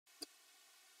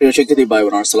প্রিয় শিক্ষার্থী ভাই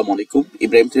বোনেরা আসসালামু আলাইকুম।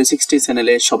 ইব্রাহিম 360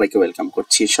 চ্যানেলে সবাইকে ওয়েলকাম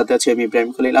করছি। সাথে আছি আমি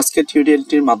ইব্রাহিম খলিল। আজকের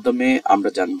টিউটোরিয়ালটির মাধ্যমে আমরা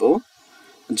জানবো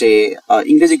যে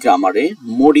ইংরেজি গ্রামারে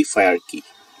মডিফায়ার কি,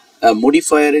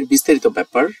 মডিফায়ারের বিস্তারিত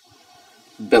ব্যাপার,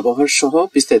 ব্যবহার সহ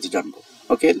বিস্তারিত জানবো।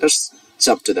 ওকে, let's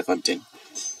jump to the content.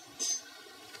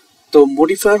 তো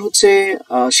মডিফায়ার হচ্ছে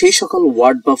সেই সকল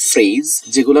ওয়ার্ড বা ফ্রেজ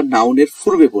যেগুলো নাউনের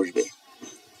পূর্বে বসবে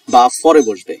বা পরে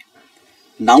বসবে,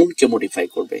 নাউনকে মডিফাই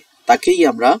করবে, তাকেই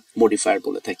আমরা মডিফায়ার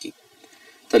বলে থাকি।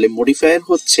 তাহলে মডিফায়ার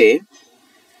হচ্ছে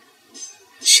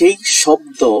সেই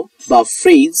শব্দ বা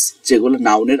ফ্রেজ যেগুলো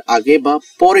নাউনের আগে বা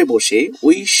পরে বসে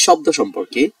ওই শব্দ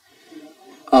সম্পর্কে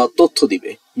তথ্য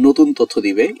দিবে, নতুন তথ্য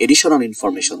দিবে, এডিশনাল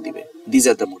ইনফরমেশন দিবে। This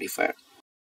are the modifier.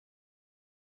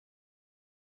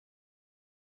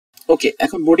 ওকে,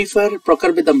 এখন মডিফায়ার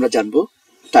প্রকারভেদ আমরা জানবো।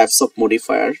 Types of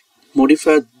modifier.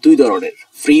 মডিফায়ার দুই ধরনের,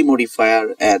 free modifier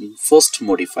and forced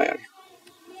modifier.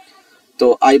 তো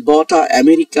I bought a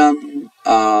American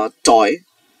toy,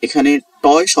 এখানে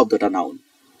টয় শব্দটা নাউন,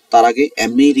 তার আগে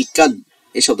আমেরিকান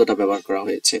এই শব্দটা ব্যবহার করা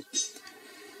হয়েছে।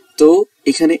 তো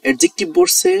এখানে অ্যাডজেক্টিভ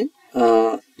বসছে,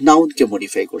 নাউনকে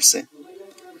মডিফাই করছে।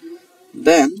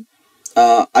 Then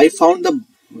I found the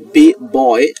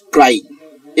boy crying,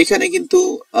 এখানে কিন্তু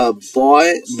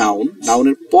বয় নাউন,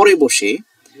 নাউনের পরে বসে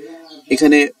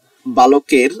এখানে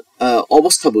বালকের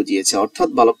অবস্থা বুঝিয়েছে, অর্থাৎ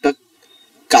বালকটা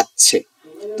কাঁদছে।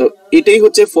 তো এটাই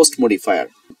হচ্ছে ফার্স্ট মডিফায়ার।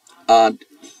 আর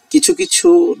কিছু কিছু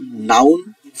নাউন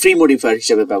ফ্রি মডিফায়ার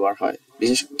হিসেবে ব্যবহার হয়,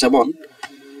 বিশেষ যেমন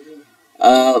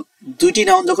দুইটি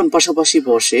নাউন যখন পাশাপাশি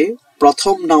বসে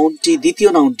প্রথম নাউনটি দ্বিতীয়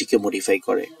নাউনটিকে মডিফাই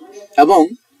করে এবং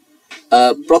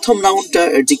প্রথম নাউনটা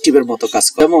অ্যাডজেক্টিভের মতো কাজ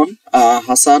করে। যেমন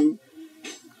Hasan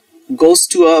goes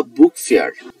to a book fair,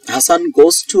 Hasan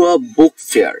goes to a book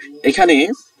fair। এখানে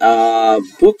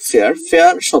বুক ফেয়ার,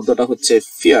 ফেয়ার শব্দটা হচ্ছে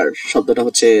ফেয়ার শব্দটা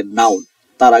হচ্ছে নাউন,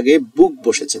 তার আগে বুক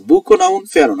বসেছে। বুকও নাউন,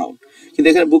 ফেয়ারও নাউন, কিন্তু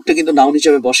এখানে বুকটা কিন্তু নাউন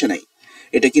হিসেবে বসে নাই,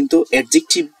 এটা কিন্তু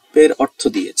অ্যাডজেক্টিভের অর্থ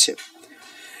দিয়েছে।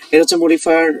 এটা হচ্ছে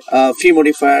modifier, free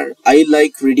modifier. I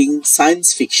like reading science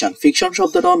fiction, fiction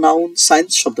শব্দটাও noun,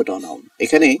 science শব্দটাও noun.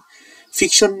 এখানে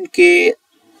ফিকশনকে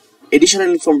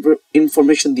এডিশনাল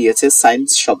ইনফরমেশন দিয়েছে সায়েন্স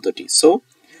শব্দটি। সো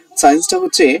সায়েন্সটা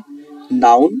হচ্ছে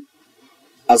নাউন,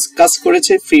 আজ কাজ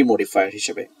করেছে ফ্রি মডিফায়ার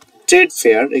হিসেবে। ট্রেড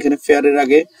ফেয়ার, এখানে ফেয়ারের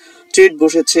আগে ট্রেড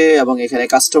বসেছে এবং এখানে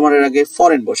কাস্টমারের আগে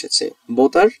ফরেন বসেছে।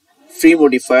 বোথ আর ফ্রি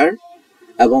মডিফায়ার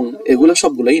এবং এগুলো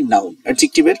সবগুলোই নাউন,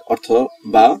 অ্যাডজেক্টিভের অর্থ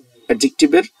বা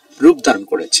অ্যাডজেক্টিভের রূপ ধারণ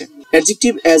করেছে।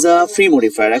 Adjective as a free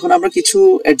modifier. এখন আমরা কিছু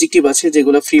অ্যাডজেক্টিভ আছে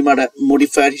যেগুলো ফ্রি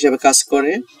মডিফায়ার হিসেবে কাজ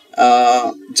করে।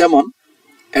 যেমন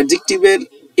অ্যাডজেক্টিভের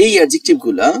এই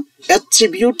অ্যাডজেক্টিভগুলা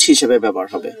অ্যাট্রিবিউট হিসেবে ব্যবহার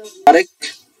হবে। আরেক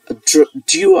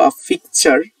ড্রিউ আ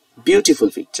পিকচার বিউটিফুল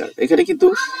পিকচার, এখানে কিন্তু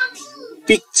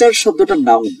পিকচার শব্দটা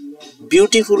নাউন,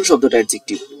 বিউটিফুল শব্দটা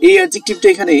অ্যাডজেক্টিভ। এই অ্যাডজেক্টিভটা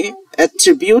এখানে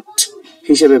অ্যাট্রিবিউট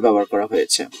হিসেবে ব্যবহার করা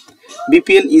হয়েছে।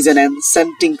 BPL is an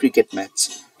এনসেন্টিং cricket match,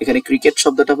 এখানে ক্রিকেট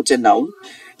শব্দটা হচ্ছে নাউন,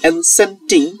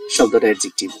 এনসেন্টিং শব্দটা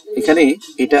অ্যাডজেক্টিভ, এখানে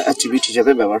এটা অ্যাট্রিবিউট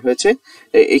হিসেবে ব্যবহার হয়েছে।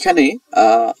 এখানে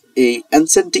এই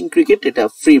এনসেন্টিং ক্রিকেট এটা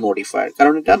ফ্রি মডিফায়ার,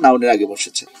 কারণ এটা নাউনের আগে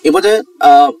বসেছে। এবারে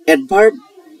অ্যাডভার্ব,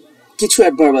 কিছু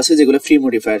অ্যাডভার্ব আছে যেগুলো ফ্রি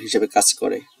মডিফায়ার হিসেবে কাজ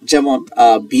করে। যেমন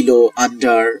below,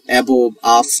 under, above,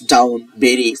 up, down,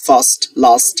 very, fast,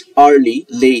 last, early,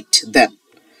 late, দেন।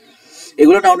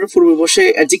 এগুলো নাউনের পূর্বে বসে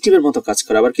অ্যাডজেক্টিভের মতো কাজ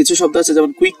করে। আবার কিছু শব্দ আছে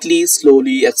যেমন quickly,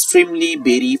 slowly, extremely,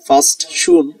 very, fast,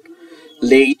 soon,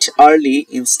 late, early,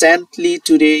 instantly,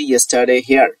 today, yesterday,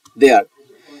 here, দেয়ার।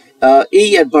 এই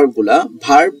অ্যাডভার্বগুলা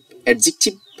ভার্ব,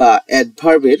 অ্যাডজেক্টিভ বা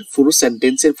অ্যাডভার্বের পুরো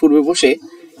সেন্টেন্সের পূর্বে বসে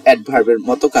অ্যাডভার্বের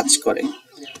মতো কাজ করে।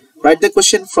 Write the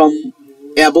question from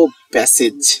above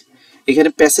passage, এখানে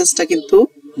প্যাসেজটা কিন্তু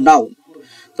নাউন,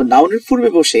 তো নাউনের পূর্বে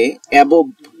বসে অ্যাবোভ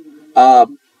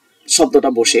শব্দটা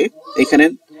বসে এখানে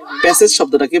প্যাসেজ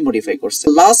শব্দটাকে মডিফাই করছে।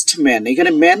 লাস্ট ম্যান,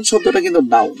 এখানে ম্যান শব্দটা কিন্তু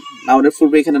নাউন, নাউনের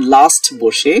পূর্বে এখানে লাস্ট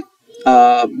বসে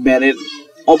ম্যানের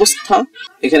অবস্থা,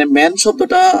 এখানে ম্যান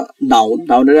শব্দটা নাউন,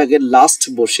 নাউনের আগে লাস্ট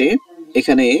বসে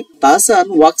এখানে তাহসান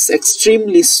ওয়ার্কস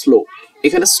এক্সট্রিমলি স্লো,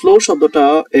 এখানে স্লো শব্দটা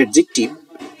অ্যাডজেক্টিভ,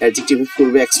 অ্যাডজেক্টিভের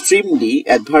পূর্বে এক্সট্রিমলি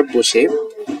অ্যাডভার্ব বসে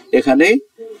এখানে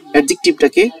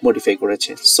অ্যাডজেক্টিভটাকে মডিফাই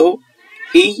করেছে। সো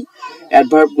এই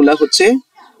অ্যাডভার্বগুলা হচ্ছে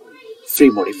free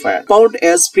modifier. Compound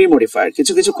as free modifier,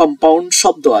 কিছু কিছু কম্পাউন্ড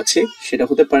শব্দ আছে, সেটা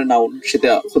হতে পারে নাউন,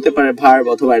 সেটা হতে পারে ভার্ব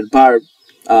অথবা অ্যাডভার্ব,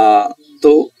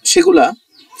 তো সেগুলা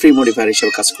ফ্রি মডিফায়ার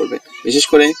হিসেবে কাজ করবে। বিশেষ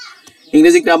করে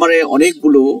ইংরেজি গ্রামারে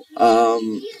অনেকগুলো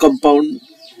কম্পাউন্ড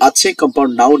আছে,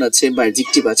 কম্পাউন্ড নাউন আছে বা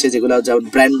অ্যাডজেক্টিভ আছে, যেগুলো যেমন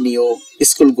brand new,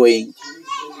 school going,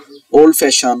 old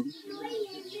fashion,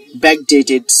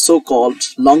 backdated, so called,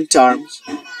 long term,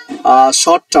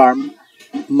 short term,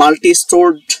 multi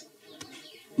stored,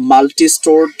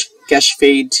 cache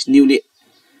fade, newly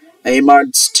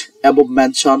emerged, above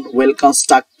mentioned, well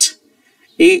construct,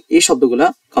 এই শব্দগুলা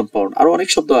কম্পাউন্ড। আরো অনেক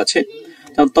শব্দ আছে,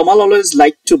 যেমন তমাল always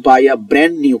like to by a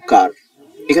brand new car.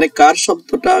 এখানে কার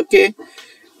শব্দটাকে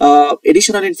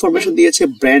additional information দিয়েছে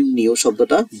ব্র্যান্ড নিউ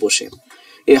শব্দটা বসে।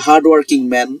 এ হার্ড ওয়ার্কিং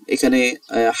ম্যান, এখানে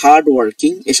হার্ড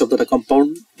ওয়ার্কিং এই শব্দটা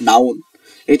কম্পাউন্ড নাউন,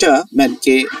 এটা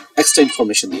ম্যানকে এক্সট্রা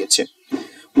ইনফরমেশন দিয়েছে।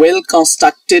 ওয়েল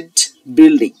কনস্ট্রাক্টেড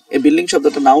বিল্ডিং, এই বিল্ডিং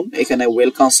শব্দটা নাউন, এখানে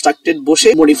ওয়েল কনস্ট্রাক্টেড বসে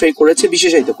মডিফাই করেছে,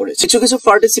 বিশেষায়িত করেছে। কিছু কিছু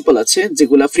পার্টিসিপল আছে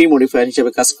যেগুলা ফ্রি মডিফায়ার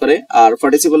হিসেবে কাজ করে। আর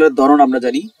পার্টিসিপলের ধরন আমরা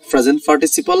জানি প্রেজেন্ট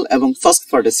পার্টিসিপল এবং ফার্স্ট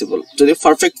পার্টিসিপল, যদি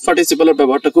পারফেক্ট পার্টিসিপলের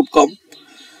ব্যবহারটা খুব কম,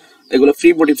 এগুলো ফ্রি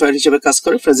মডিফায়ার হিসেবে কাজ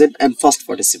করে প্রেজেন্ট এন্ড ফার্স্ট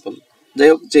পার্টিসিপল। যাই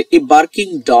হোক, যে এই বার্কিং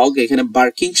ডগ, এখানে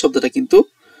বার্কিং শব্দটা কিন্তু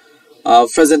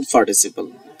প্রেজেন্ট পার্টিসিপল,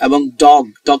 এবং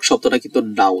ডগ শব্দটা কিন্তু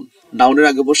নাউন, নাউনের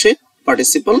আগে বসে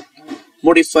পার্টিসিপল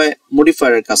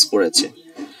মডিফায়ারের কাজ করেছে।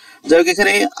 যাই হোক,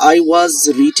 এখানে I was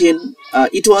written,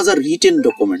 it was a written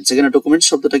documents, এখানে ডকুমেন্ট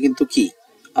শব্দটা কিন্তু কি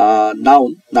নাউন,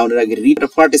 নাউনের আগে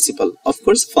পার্টিসিপল,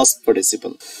 অফকোর্স ফার্স্ট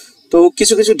পার্টিসিপল। তো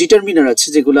কিছু কিছু ডিটারমিনার আছে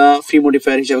যেগুলা ফ্রি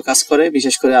মডিফায়ার হিসেবে কাজ করে।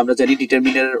 বিশেষ করে আমরা জানি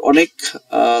ডিটারমিনারের অনেক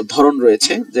ধরন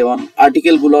রয়েছে, যেমন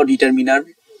আর্টিকেল গুলো ডিটারমিনার,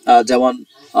 যেমন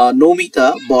নৌমিতা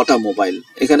বট আ মোবাইল,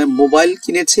 এখানে মোবাইল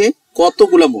কিনেছে,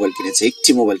 কতগুলো মোবাইল কিনেছে,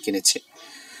 একটি মোবাইল কিনেছে,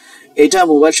 এটা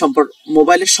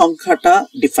মোবাইলের সংখ্যাটা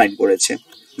ডিফাইন করেছে।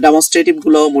 ডেমনস্ট্রেটিভ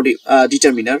গুলো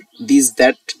determiner, this,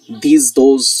 that, this,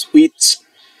 those, which.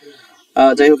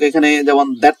 যাই হোক, এখানে যেমন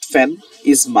that pen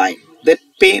is mine, that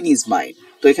pen is mine,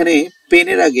 তো এখানে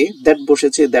পেনের আগে দ্যাট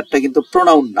বসেছে, দ্যাটটা কিন্তু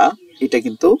প্রোনাউন না, এটা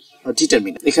কিন্তু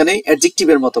ডিটারমিনার। এখানে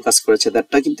অ্যাডজেক্টিভের মতো কাজ করেছে,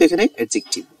 দ্যাটটা কিন্তু এখানে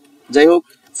অ্যাডজেক্টিভ। যাই হোক,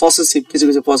 পসেসিভ, কিছু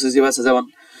কিছু পসেসিভ আছে, যেমন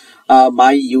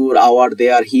মাই, your, hour,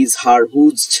 there, his, her,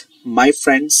 whose, my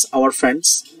friends, our friends,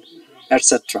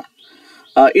 etcetera.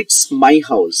 It's my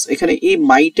house, এখানে এই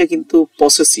মাইটা কিন্তু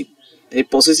পসেসিভ, এই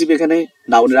পসেসিভ এখানে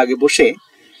নাউনের আগে বসে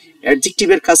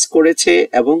অ্যাডজেক্টিভের কাজ করেছে,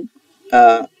 এবং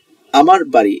আমার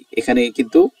বাড়ি এখানে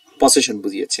কিন্তু পসেশন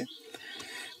বুঝিয়েছে।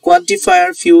 Quantifier,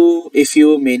 few, a few,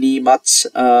 many, much,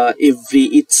 every,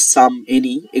 it's, some,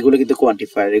 any, এগুলো কিন্তু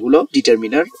কোয়ান্টিফায়ার, এগুলো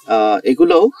ডিটারমিনার,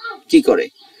 এগুলো কি করে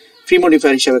ফ্রি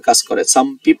মডিফায়ার হিসেবে কাজ করে। সাম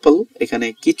পিপল, এখানে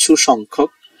কিছু সংখ্যক,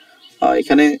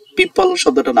 এখানে পিপল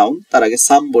শব্দটা নাউন, তার আগে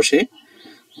সাম বসে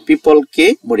পিপলকে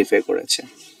মডিফাই করেছে।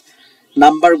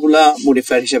 নাম্বার গুলা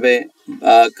মডিফায়ার হিসেবে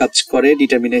কাজ করে,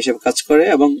 ডিটারমিনার হিসেবে কাজ করে,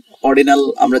 এবং অর্ডিনাল,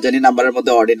 আমরা জানি নাম্বারের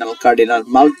মধ্যে অর্ডিনাল, কার্ডিনাল,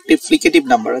 মাল্টিপ্লিকেটিভ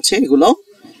নাম্বার আছে, এগুলো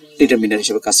ডিটারমিনার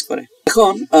হিসেবে কাজ করে।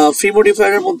 এখন ফ্রি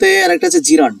মডিফায়ারের মধ্যে আরেকটা আছে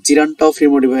জিরান, জিরানটাও ফ্রি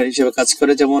মডিফায়ার হিসেবে কাজ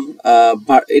করে। যেমন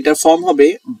এটার ফর্ম হবে,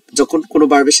 যখন কোনো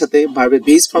ভার্বের সাথে, ভার্বের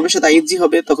বেস ফর্মের সাথে আইএনজি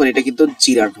হবে, তখন এটা কিন্তু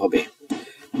জিরান হবে।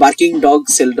 বার্কিং ডগ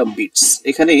সেলডম বিটস,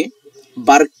 এখানে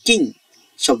বার্কিং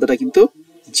শব্দটা কিন্তু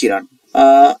জিরান।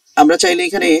 আমরা চাইলে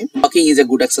এখানে walking is a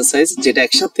good exercise, যেটা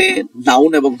একসাথে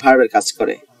নাউন এবং ভার্বের কাজ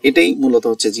করে, এটাই মূলত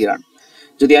হচ্ছে জিরান।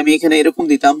 যদি আমি এখানে এরকম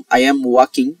দিতাম আই এম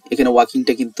ওয়াকিং, এখানে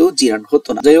ওয়াকিংটা কিন্তু জিরান হতো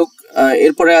না। যাই হোক,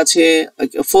 এরপরে আছে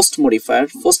first modifier.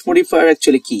 First modifier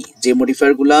actually কি, যে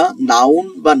মডিফায়ার গুলা নাউন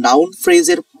বা নাউন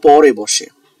ফ্রেজের পরে বসে,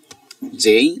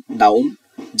 যেই নাউন,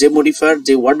 যে মডিফায়ার,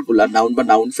 যে ওয়ার্ড গুলা নাউন বা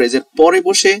নাউন ফ্রেজের পরে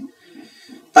বসে,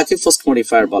 তাকে ফার্স্ট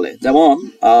মডিফায়ার বলে। যেমন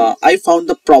আই ফাউন্ড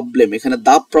দ্য প্রবলেম, এখানে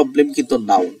দ্য প্রবলেম কিন্তু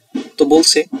নাউন, তো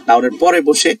বলছে নাউনের পরে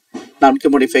বসে নাউনকে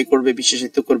মডিফাই করবে,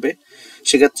 বিশেষিত করবে,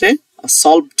 সেক্ষেত্রে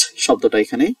সলভড শব্দটা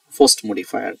এখানে ফার্স্ট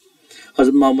মডিফায়ার।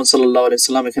 হযরত মুহাম্মদ সাল্লাল্লাহু আলাইহি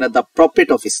সাল্লাম, এখানে দ্য প্রফেট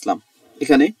অফ ইসলাম,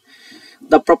 এখানে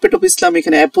দ্য প্রফেট অফ ইসলাম,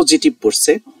 এখানে অ্যাপোজিটিভ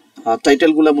বসছে,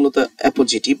 টাইটেল গুলা মূলত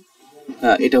অ্যাপোজিটিভ,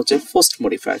 এটা হচ্ছে ফার্স্ট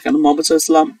মডিফায়ার, কারণ মুহাম্মদ সাল্লাল্লাহু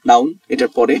আলাইহি সাল্লাম নাউন,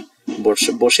 এটার পরে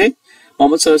বসে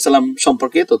মুহাম্মদ সাল্লাল্লাহু আলাইহি সাল্লাম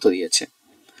সম্পর্কে তথ্য দিয়েছে।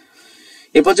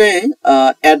 এ পর্যায়ে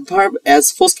adverb as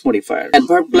first modifier,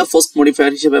 adverb গুলা ফার্স্ট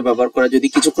মডিফায়ার হিসেবে ব্যবহার করা। যদি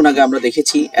কিছুক্ষণ আগে আমরা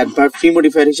দেখেছি অ্যাডভার্ব ফ্রি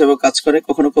মডিফায়ার হিসেবে কাজ করে,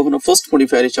 কখনো কখনো ফার্স্ট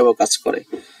মডিফায়ার হিসেবে কাজ করে।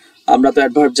 আমরা তো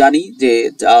অ্যাডভার্ব জানি যে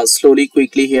slowly,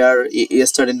 quickly, here,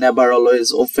 yesterday, never, always,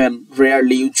 often,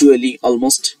 rarely, usually,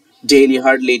 almost, daily,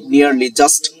 hardly, nearly,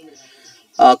 just,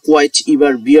 quite,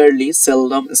 ever, barely,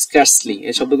 seldom, scarcely,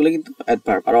 এই শব্দগুলো কিন্তু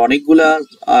অ্যাডভার্ব। আর অনেকগুলা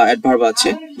অ্যাডভার্ব আছে,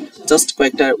 জাস্ট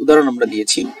কয়েকটা উদাহরণ আমরা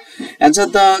দিয়েছি। অ্যান্সার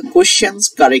দ্য কোশ্চেনস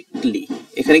কারেক্টলি,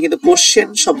 এখানে কিন্তু কোশ্চেন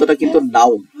শব্দটা কিন্তু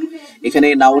নাউন, এখানে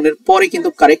নাউনের পরে কিন্তু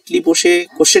কারেক্টলি বসে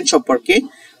কোশ্চেন সম্পর্কে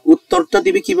উত্তরটা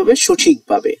দিবে কিভাবে,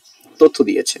 সঠিকভাবে তথ্য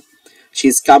দিয়েছে। শি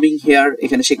ইজ কামিং হিয়ার,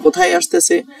 এখানে সে কোথায়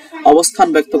আসতেছে, অবস্থান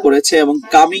ব্যক্ত করেছে, এবং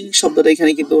কামিং শব্দটা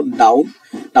এখানে কিন্তু নাউন,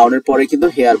 নাউনের পরে কিন্তু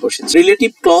হেয়ার বসেছে।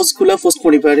 রিলেটিভ ক্লজ গুলা ফার্স্ট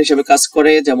মডিফায়ার হিসেবে কাজ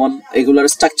করে, যেমন এগুলার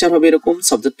স্ট্রাকচার হবে এরকম,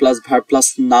 subject plus verb plus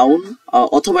noun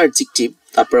অথবা অ্যাডজেক্টিভ,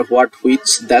 তারপর হোয়াট, হুইচ,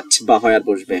 দ্যাট বা হোয়ার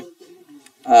বসবে।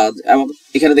 এবং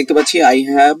এখানে দেখতে পাচ্ছি I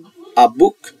have a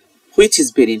book which is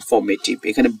very informative,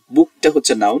 এখানে বুকটা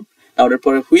হচ্ছে নাউন, নাউনের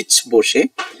পরে হুইচ বসে,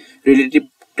 রিলেটিভ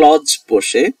ক্লজ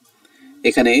বসে,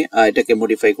 এখানে এটাকে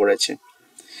মডিফাই করেছে।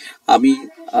 আমি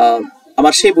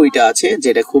আমার সেই বইটা আছে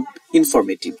যেটা খুব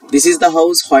informative. This is the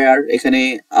house হোয়ার, এখানে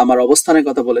আমার অবস্থানের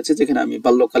কথা বলেছে, যেখানে আমি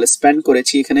বাল্যকালে স্পেন্ড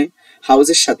করেছি। এখানে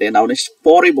হাউসের সাথে নাউনের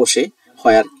পরে বসে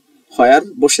হোয়ার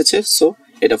বসেছে, সো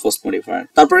এটা ফার্স্ট মডিফায়ার।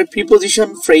 তারপরে preposition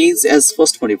phrase as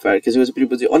first modifier. কিছু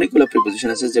কিছু অনেকগুলো প্রিপোজিশন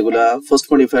আছে যেগুলা ফার্স্ট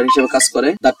মডিফায়ার হিসেবে কাজ করে।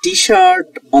 The T shirt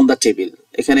on the table,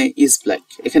 এখানে ইজ ব্ল্যাক,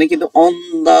 এখানে কিন্তু অন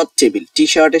দ্য টেবিল, টি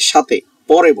শার্টের সাথে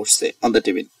পরে বসছে অন দ্য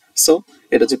টেবিল, সো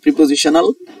এটা হচ্ছে প্রিপোজিশনাল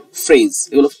ফ্রেজ,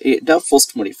 এগুলো এটা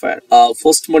ফার্স্ট মডিফায়ার।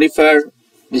 ফার্স্ট মডিফায়ার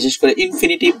বিশেষ করে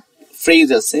ইনফিনিটিভ ফ্রেজ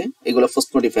আছে, এগুলো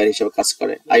ফার্স্ট মডিফায়ার হিসেবে কাজ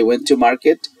করে। I went to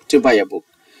market to by a book.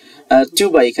 Two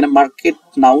by, এখানে মার্কেট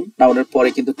নাউনের পরে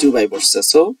কিন্তু টু বাই বসছে,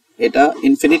 সো এটা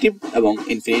ইনফিনিটিভ এবং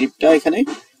ইনফিনিটিভটা এখানে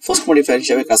ফার্স্ট মডিফায়ার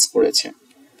হিসেবে কাজ করেছে।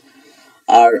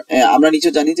 আর আমরা নিচে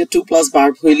জানি যে টু প্লাস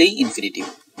ভার্ব হইলেই ইনফিনিটিভ।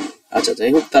 আচ্ছা,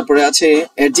 যাই হোক, তারপরে আছে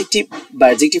অ্যাডজেক্টিভ বা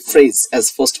adjective phrase as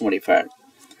first modifier.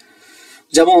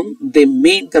 যেমন they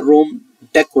made the room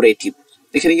decorative,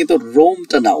 এখানে কিন্তু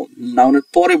রুমটা নাউনের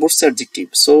পরে বসছে অ্যাডজেক্টিভ,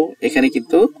 সো এখানে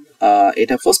কিন্তু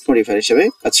এটা ফার্স্ট মডিফায়ার হিসেবে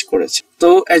কাজ করেছে। তো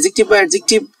অ্যাডজেক্টিভ বা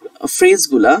অ্যাডজেক্টিভ ফ্রেজ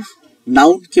গুলা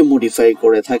নাউনকে মডিফাই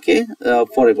করে থাকে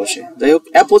পরে বসে। যাই হোক,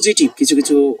 অ্যাপোজিটিভ কিছু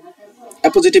কিছু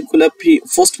অ্যাপোজিটিভ গুলা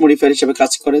ফার্স্ট মডিফায়ার হিসেবে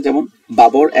কাজ করে। যেমন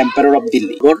বাবর এম্পায়ার অফ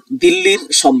দিল্লি, দিল্লির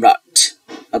সম্রাট।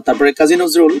 আর তারপরে কাজী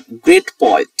নজরুল গ্রেট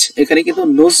পয়েট, এখানে কিন্তু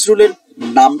নজরুলের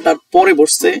নামটার পরে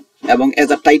বসছে এবং এজ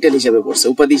আ টাইটেল হিসেবে বসছে,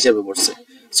 উপাধি হিসেবে বসছে,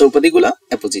 সো উপাধিগুলা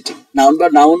অ্যাপোজিটিভ। নাউন বা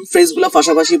নাউন ফ্রেজ গুলা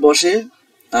পাশাপাশি বসে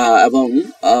এবং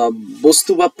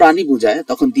বস্তু বা প্রাণী বোঝায়,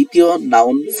 তখন দ্বিতীয়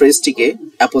নাউন ফ্রেজটিকে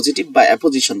অ্যাপোজিটিভ বা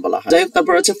অ্যাপোজিশন বলা হয়। যাই হোক,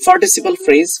 তারপর আছে পার্টিসিপল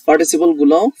ফ্রেজ। পার্টিসিপল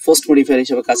গুলো ফার্স্ট মডিফায়ার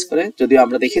হিসেবে কাজ করে, যদিও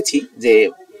আমরা দেখেছি যে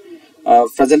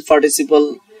প্রেজেন্ট পার্টিসিপল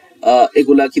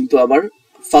এগুলা কিন্তু আবার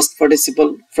first participle,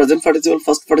 present participle,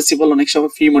 first participle অনেক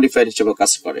সময় ফ্রি মডিফায়ার হিসেবে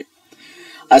কাজ করে।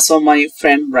 I saw my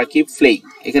friend Rakib playing,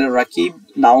 এখানে রাকিব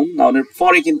নাউনের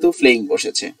পরে কিন্তু প্লেইং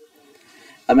বসেছে।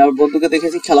 আমি আমার বন্ধুকে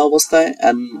দেখেছি খেলা অবস্থায়,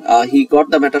 and he got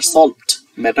the matter solved,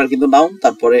 matter কিন্তু নাউন,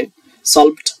 তারপরে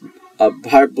সলভড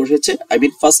ভার্ব বসেছে, আই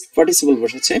মিন ফার্স্ট পার্টিসিপল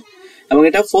বসেছে, এবং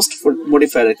এটা ফার্স্ট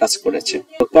মডিফায়ারের কাজ করেছে।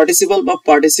 পার্টিসিপল বা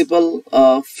পার্টিসিপল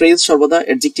ফ্রেজ সর্বদা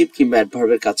অ্যাডজেক্টিভ কিংবা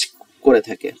অ্যাডভার্বের কাজ করে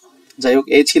থাকে। যাই হোক,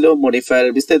 এই ছিল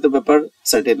মডিফায়ারের বিস্তারিত ব্যাপার।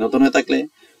 চ্যানেলটি নতুন হয়ে থাকলে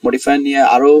মডিফায়ার নিয়ে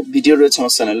আরো ভিডিও রয়েছে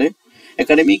আমার চ্যানেলে।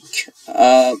 একাডেমিক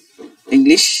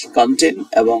ইংলিশ কন্টেন্ট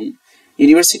এবং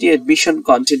ইউনিভার্সিটি অ্যাডমিশন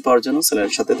কন্টেন্ট পাওয়ার জন্য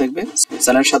চ্যানেলের সাথে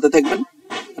থাকবেন।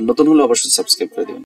 নতুন হলে অবশ্যই সাবস্ক্রাইব করে দেবেন।